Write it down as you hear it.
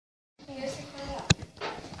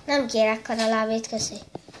Nem kérek kanalábét, köszi.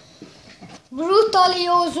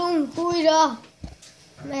 Brutaliózunk újra.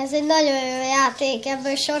 Mert ez egy nagyon jó játék,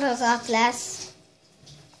 ebből sorozat lesz.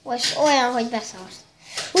 Most olyan, hogy beszarsz.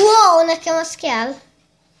 Wow, nekem az kell.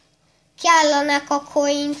 Kellenek a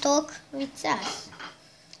cointok. Viccelsz?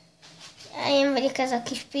 Én vagyok ez a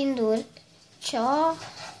kis pindurcsa.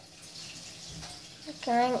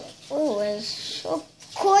 Nekem ez sok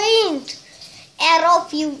coint.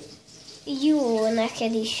 Elropjuk. Jó,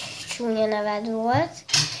 neked is csúnya neved volt.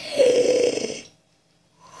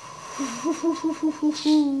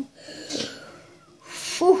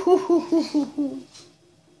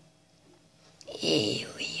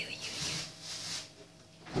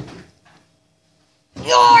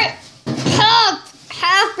 Jaj!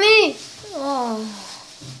 Help me! Oh.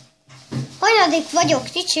 Hanyadik vagyok,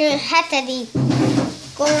 kicsi, 7.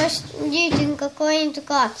 Akkor most gyűjtünk a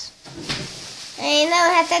cointokat. Én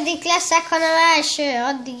nem 7. leszek, hanem első.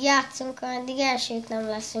 Addig játszunk, ameddig elsők nem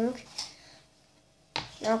leszünk.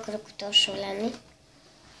 Nem akarok utolsó lenni.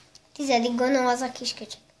 10. gondolom az a kis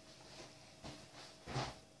köcsög.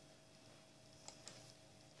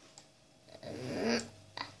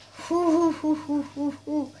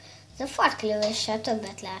 Ez a farklövéssel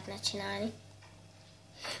többet lehetne csinálni.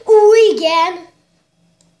 Igen!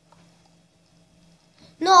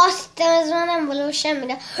 No, azt hittem, ez már nem való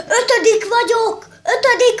semmire. 5. vagyok! 5.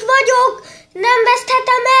 vagyok! Nem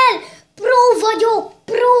veszthetem el! Pro vagyok!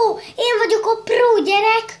 Pro! Én vagyok a pro,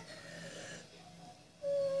 gyerek!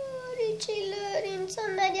 Ricsi Lőrinc a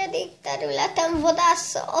 4. területen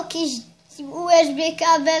vadásza a kis USB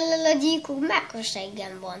kábellel a gyíkok. Mekkora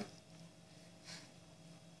seggem van.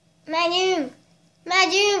 Menjünk!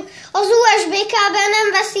 Megyünk! Az USB kábel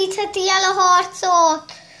nem veszítheti el a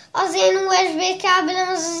harcot! Az én USB kábelem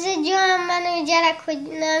az egy olyan menő gyerek, hogy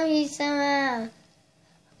nem hiszem el.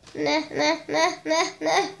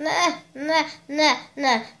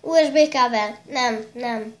 Ne. USB kábel.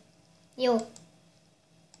 Nem. Jó.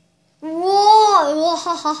 Wow!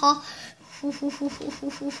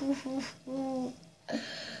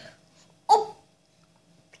 Hopp!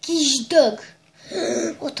 Kis dög.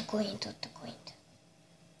 Ott a coint.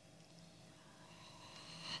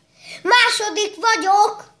 Második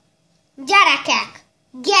vagyok! Gyerekek!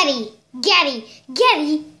 Geri!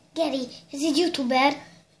 Ez egy youtuber.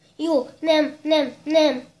 Jó, nem.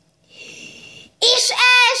 És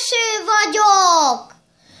első vagyok!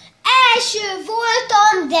 Első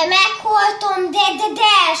voltam, de meghaltam, de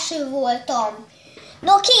első voltam.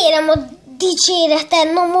 Na kérem a dicséreten,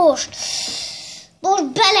 na most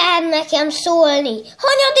be lehet nekem szólni.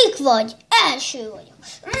 Hanyadik vagy? Első vagyok.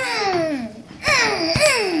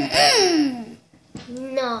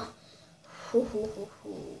 Na.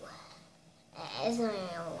 Ez nagyon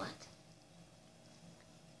jó volt.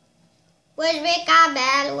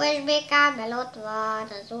 USB kábel, ott van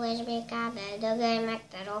az USB kábel, dögölj meg,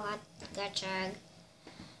 te rohadt köcsög.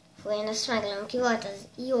 Fú, én ezt meglem, ki volt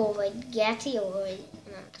az jó, vagy Geti, jó, vagy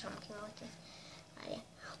nem tudom, ki volt ez. Várjál.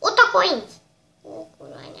 Ott a coins! Ó,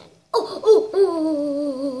 kurva anyád.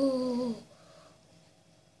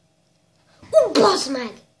 Bazd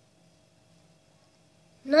meg!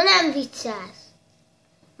 Na nem viccelsz.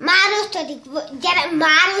 Már 5. Gyere,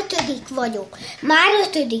 már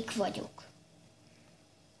 5. vagyok.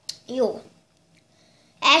 Jó.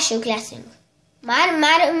 Elsők leszünk. Már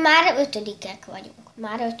 5. vagyunk.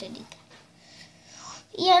 Már 5.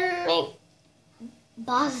 Ilyen még...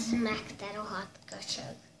 Bazd meg, te rohadt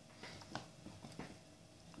köcsög.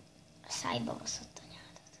 A szájba baszott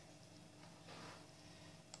anyádat.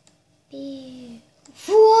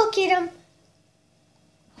 Fú, kérem.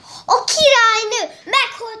 A királynő!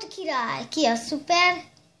 Meghalt a király! Ki a szuper?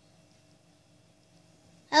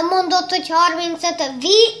 Elmondott, hogy 35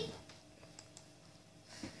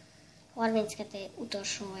 32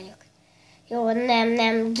 utolsó vagyok. Jó,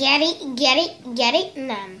 nem. Geri,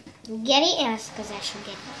 nem. Geri, ez közelső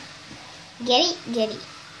Geri.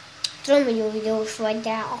 Tudom, hogy jó videós vagy,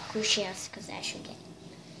 de akkor is ez közelső Geri.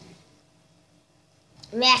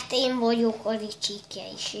 Mert én vagyok a Ricsike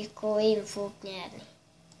is, akkor én fogok nyerni.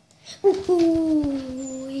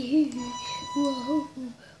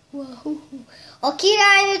 A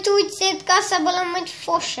királynőt úgy szétkaszabolom, hogy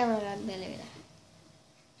fos sem marad belőle.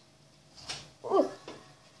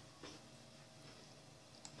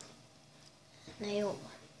 Na jó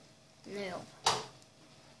van.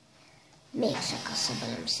 Mégse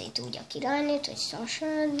kaszabolom szét úgy a királynőt, hogy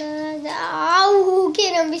szasonod belőle, de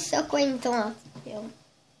kérem vissza a cointomat. Jó.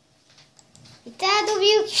 Itt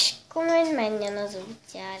eldobjuk, és akkor majd menjen az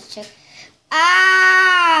útjára, csak...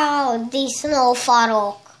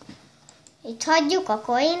 disznófarok! Itt hagyjuk a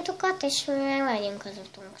cointokat, és mi megyünk az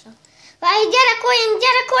utunkra. Várj, gyere coint,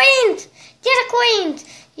 gyere coint! Gyere coint!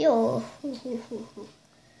 Jó.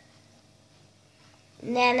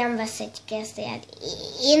 Nem veszítjük ezt a játékot.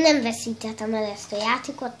 Én nem veszítettem el ezt a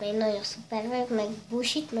játékot, mert én nagyon szuper vagyok, meg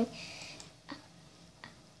busit, meg...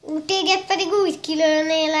 Téged pedig úgy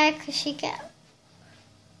kilőnélek, siker.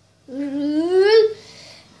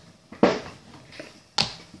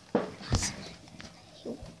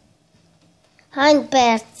 Hány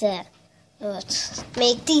perccel? 5.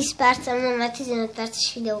 Még 10 percem van, mert 15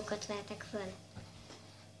 perces videókat vehetek fel.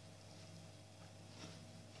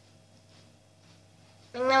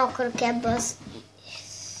 Még nem akarok ebbe az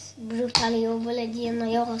brutálióból egy ilyen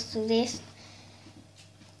nagyon hosszú részt.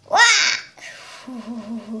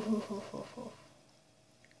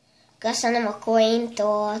 Köszönöm a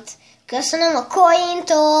cointot. Köszönöm a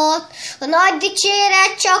cointot. A nagy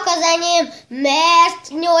dicséret csak az enyém, mert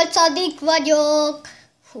 8. vagyok.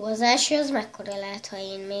 Fú, az első az mekkora lehet, ha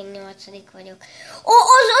én még 8. vagyok.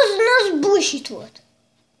 Az bullshit volt.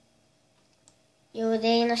 Jó, de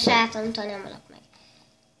én a sátomtól nem alak meg.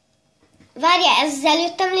 Várjál, ez az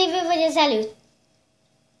előttem lévő, vagy az előtt?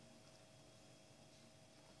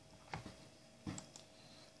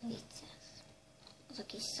 Vicces. Az a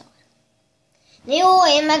kis szar. Na jó,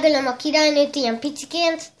 én megölöm a királynőt ilyen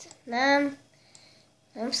piciként. Nem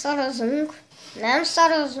szarozunk. Nem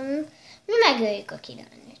szarozunk. Mi megöljük a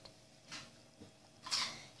királynőt.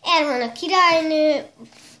 El van a királynő.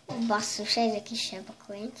 Basszus, egyre kisebb a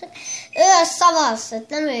coincok. Szavaz,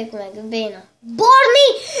 nem öljük meg, béna.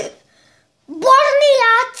 Barney! Barney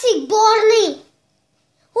játszik, Barney!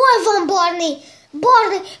 Hol van Barney?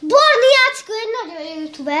 Barney játszik, ő egy nagyon jó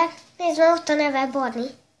youtuber. Nézd meg, ott a neve Barney.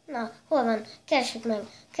 Na, hol van? Keressük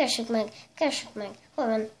meg. Hol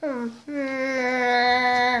van?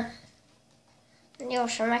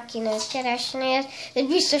 Gyorsan meg kéne őt keresni. Őt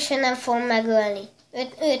biztos, hogy nem fogom megölni.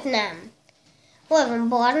 Őt nem. Hol van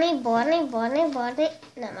Barney?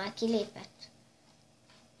 Nem, már kilépett.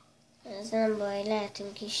 Ez nem baj,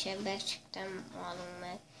 lehetünk kisebbek, csak nem halunk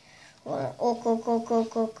meg.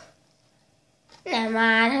 Ok. Nem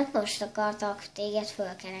már, hát most akartak téged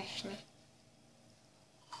fölkeresni.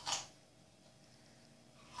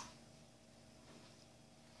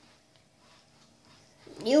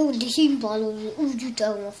 Jó, de himbálózó, úgy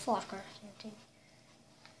ütöm a farkamat.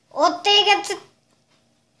 Ott téged...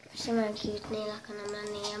 Simán kiütnélek, ha nem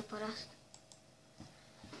lenné ilyen paraszt.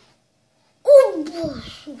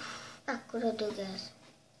 Basszus! Akkora dög ez.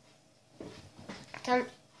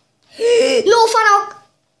 Lófarok!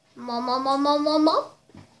 Mama.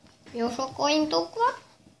 Jó sok cointok van.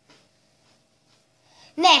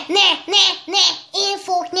 Ne! Én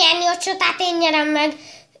fogok nyerni a csatát, én nyerem meg.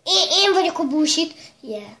 Én vagyok a bullshit.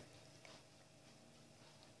 Yeah.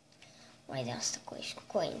 Majd azt a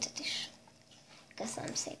cointot is.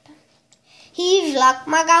 Köszönöm szépen. Hívlak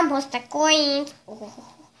magamhoz, te coint.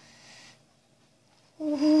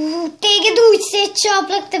 Téged úgy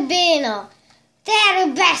szétcsaplak, te béna. Te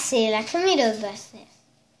erről beszélek. Miről beszélsz?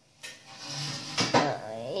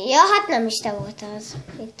 Ja, hát nem is te volt az.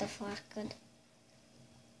 Itt a farkad.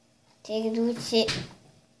 Téged úgy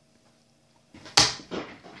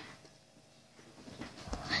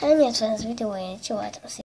Ennyi van az videó, én csóváltam.